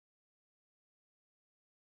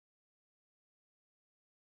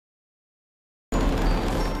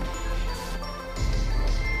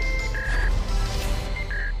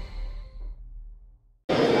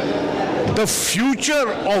the future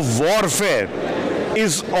of warfare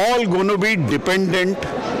is all going to be dependent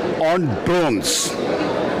on drones.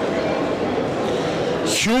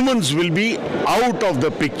 Humans will be out of the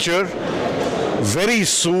picture very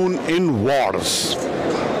soon in wars.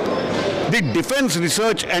 The Defense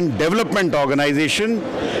Research and Development Organization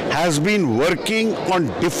has been working on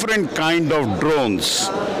different kind of drones.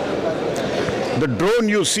 The drone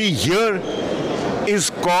you see here is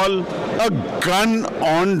called a gun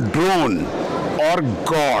on drone or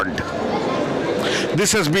GOD.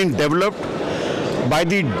 This has been developed by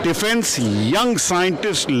the Defense Young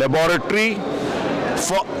Scientist Laboratory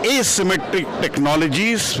for Asymmetric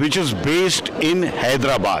Technologies, which is based in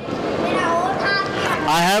Hyderabad.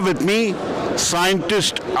 I have with me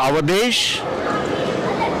scientist Avadesh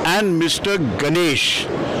and Mr. Ganesh,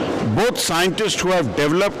 both scientists who have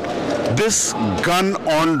developed this gun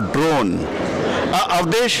on drone.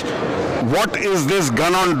 Avadesh, what is this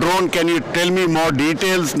gun on drone? Can you tell me more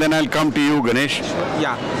details? Then I'll come to you, Ganesh.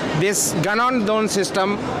 Yeah, this gun on drone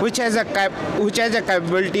system, which has a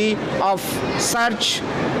capability of search,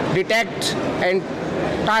 detect, and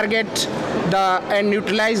target and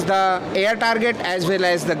neutralize the air target as well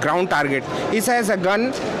as the ground target. It has a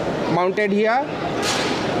gun mounted here,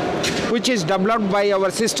 which is developed by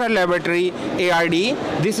our sister laboratory ARD.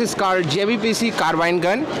 This is called JVPC carbine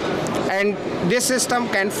gun, and this system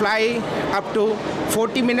can fly up to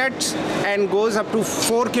 40 minutes and goes up to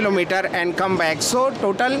 4 kilometers and come back. So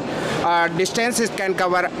total distance it can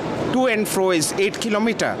cover to and fro is 8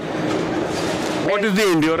 kilometers. What is the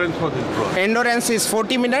endurance for this drone? Endurance is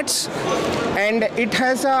 40 minutes, and it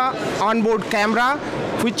has a onboard camera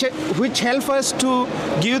which helps us to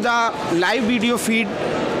give the live video feed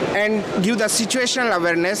and give the situational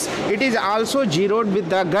awareness. It is also zeroed with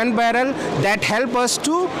the gun barrel that help us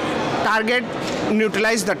to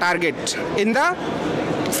neutralize the target in the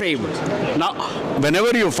frame. Now,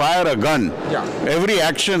 whenever you fire a gun, every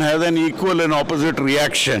action has an equal and opposite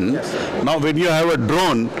reaction. Yes. Now, when you have a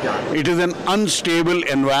drone, it is an unstable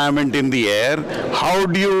environment in the air. How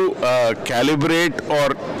do you calibrate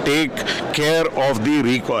or take care of the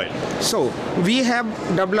recoil? So, we have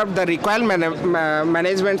developed the recoil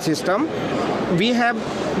management system. We have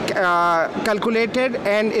calculated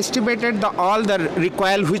and estimated all the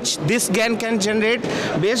recoil which this gun can generate.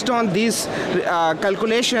 Based on these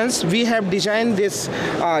calculations, we have designed this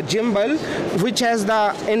gimbal which has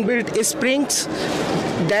the inbuilt springs.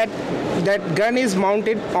 That gun is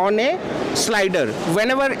mounted on a slider.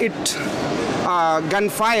 Whenever gun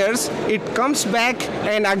fires, it comes back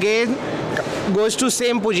and again goes to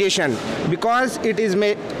same position because it is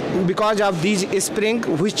made because of these spring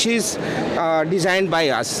which is designed by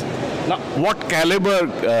us. Now, what caliber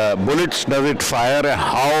bullets does it fire,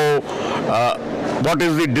 and what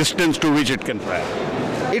is the distance to which it can fire?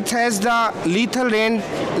 It has the lethal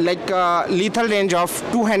range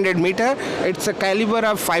of 200 meter. It's a caliber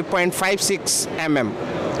of 5.56 mm.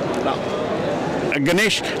 Now,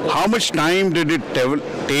 Ganesh, how much time did it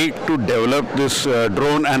take to develop this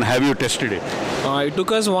drone, and have you tested it? It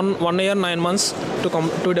took us one year 9 months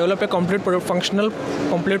to develop a functional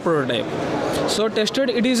complete prototype. So tested,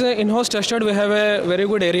 it is in-house tested. We have a very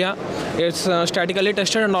good area. It's statically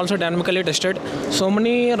tested and also dynamically tested. So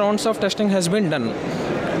many rounds of testing has been done,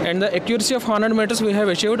 and the accuracy of 100 meters we have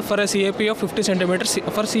achieved for a CAP of 50 centimeters.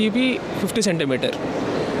 For CEP 50 centimeter.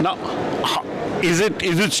 Now, is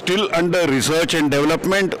it still under research and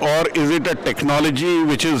development, or is it a technology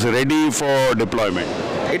which is ready for deployment?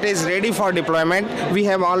 It is ready for deployment. We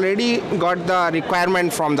have already got the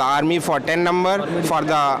requirement from the Army for 10 number for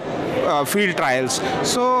the field trials.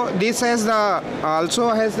 So this also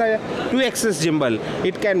has the 2-axis gimbal.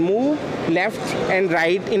 It can move left and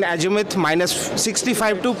right in azimuth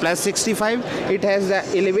 -65 to +65. It has the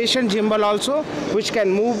elevation gimbal also, which can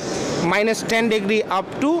move -10 degree up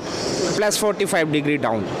to +45 degree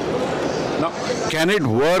down. Now, can it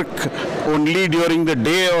work only during the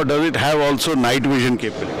day, or does it have also night vision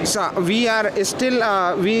capability? So we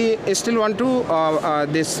still want to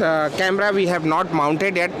this camera we have not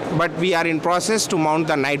mounted yet, but we are in process to mount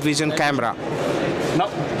the night vision camera. Now,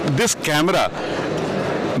 this camera,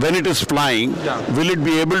 when it is flying, will it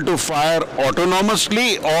be able to fire autonomously,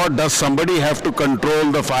 or does somebody have to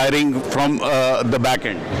control the firing from the back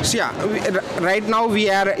end? So right now we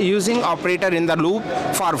are using operator in the loop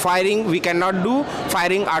for firing. We cannot do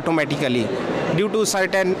firing automatically due to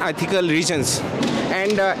certain ethical reasons.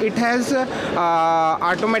 And it has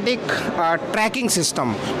automatic tracking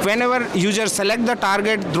system. Whenever user select the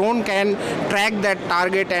target, drone can track that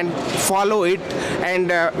target and follow it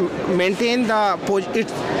and maintain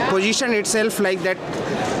its position itself like that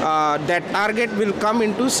that target will come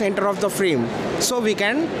into center of the frame, so we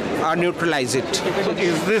can neutralize it. So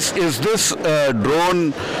is this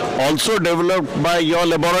drone also developed by your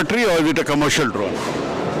laboratory, or is it a commercial drone?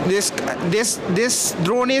 This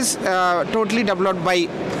drone is totally developed by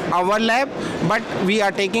our lab, but we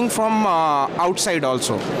are taking from outside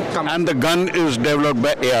also. And the gun is developed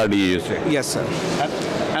by DRDO, you say? Yes, sir.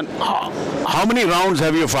 And how many rounds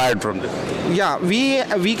have you fired from this? Yeah,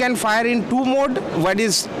 we can fire in two mode. One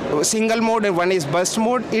is single mode and one is burst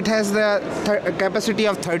mode. It has the capacity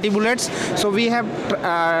of 30 bullets. So we have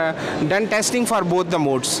done testing for both the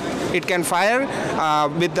modes. It can fire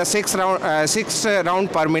with the six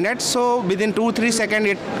round per minute. So within 2-3 seconds,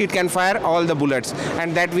 it can fire all the bullets,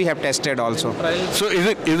 and that we have tested also. So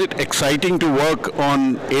is it exciting to work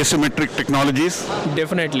on asymmetric technologies?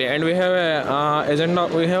 Definitely, and we have a agenda.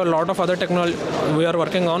 We have a lot of other technology we are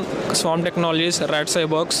working on: swarm technologies, rat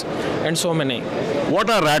cyborgs, and so many. What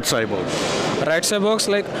are rat cyborgs? Rat cyborgs,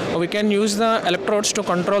 like we can use the electrodes to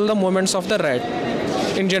control the movements of the rat.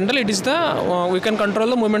 In general, it is the we can control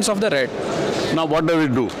the movements of the rat. Now, what does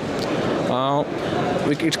it do?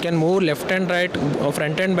 It can move left and right,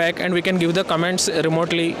 front and back, and we can give the commands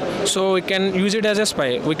remotely. So we can use it as a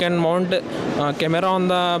spy. We can mount camera on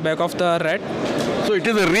the back of the rat. So it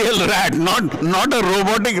is a real rat, not a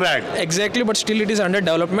robotic rat. Exactly, but still it is under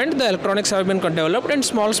development. The electronics have been developed, and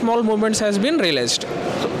small movements has been realized.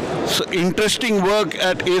 So interesting work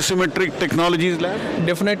at Asymmetric Technologies Lab?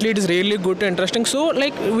 Definitely, it is really good and interesting. So,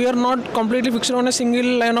 like, we are not completely fixed on a single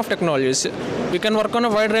line of technologies. We can work on a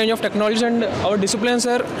wide range of technologies, and our disciplines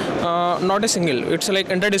are not a single. It's like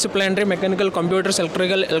interdisciplinary: mechanical, computers,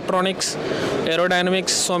 electrical, electronics,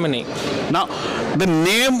 aerodynamics, so many. Now, the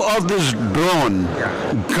name of this drone,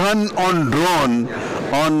 gun on drone,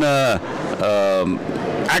 on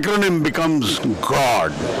acronym becomes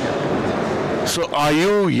God. So are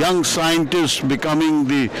you young scientists becoming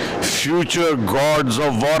the future gods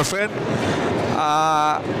of warfare?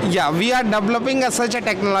 Yeah, we are developing such a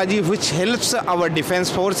technology which helps our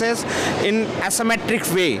defense forces in asymmetric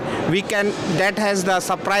way. That has the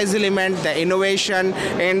surprise element, the innovation,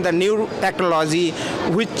 and the new technology,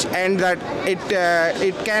 we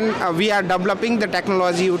are developing the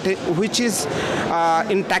technology which is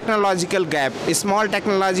in technological gap, a small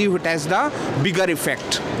technology which has the bigger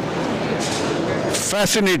effect.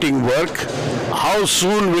 Fascinating work. How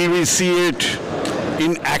soon will we see it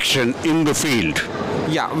in action in the field?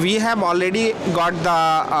 Yeah, we have already got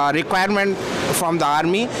the requirement from the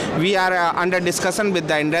army. We are under discussion with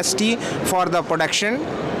the industry for the production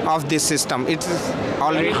of this system. It's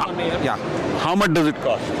already, yeah. How much does it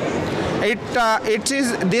cost?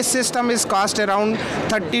 This system is cost around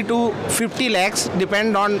 30 to 50 lakhs,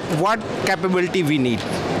 depend on what capability we need.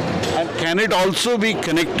 And can it also be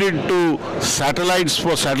connected to satellites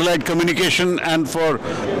for satellite communication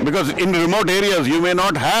because in remote areas you may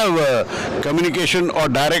not have communication or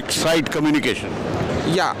direct site communication?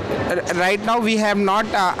 Yeah, right now we have not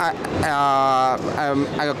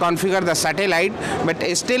configured the satellite, but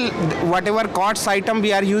still whatever COTS item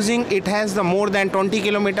we are using, it has the more than 20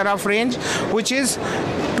 kilometer of range, which is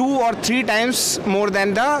 2 or 3 times more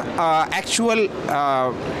than the actual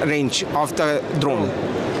range of the drone.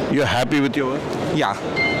 You're happy with your work? Yeah,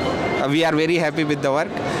 we are very happy with the work.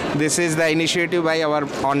 This is the initiative by our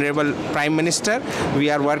Honorable Prime Minister. We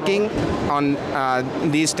are working on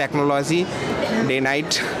these technology day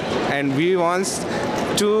night, and we want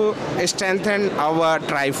to strengthen our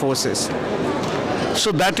tri-forces.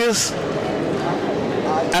 So that is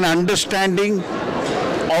an understanding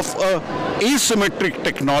of a asymmetric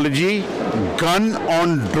technology, gun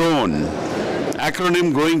on drone,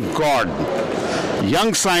 acronym going GOD.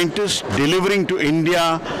 Young scientists delivering to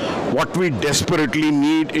India what we desperately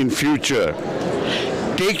need in future,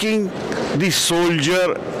 taking the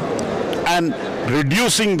soldier and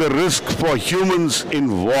reducing the risk for humans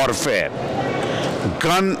in warfare.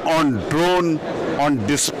 Gun on drone on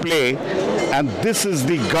display, and this is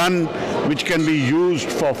the gun which can be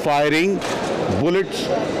used for firing bullets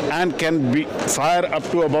and can be fire up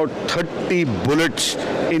to about 30 bullets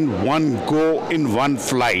in one go, in one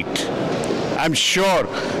flight. I'm sure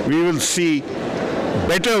we will see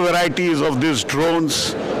better varieties of these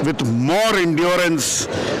drones with more endurance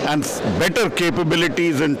and better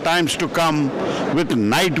capabilities in times to come, with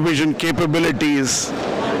night vision capabilities.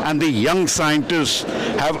 And the young scientists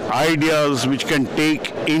have ideas which can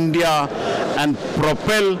take India and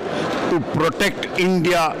propel to protect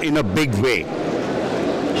India in a big way.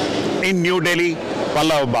 In New Delhi,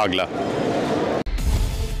 Pallav Bagla.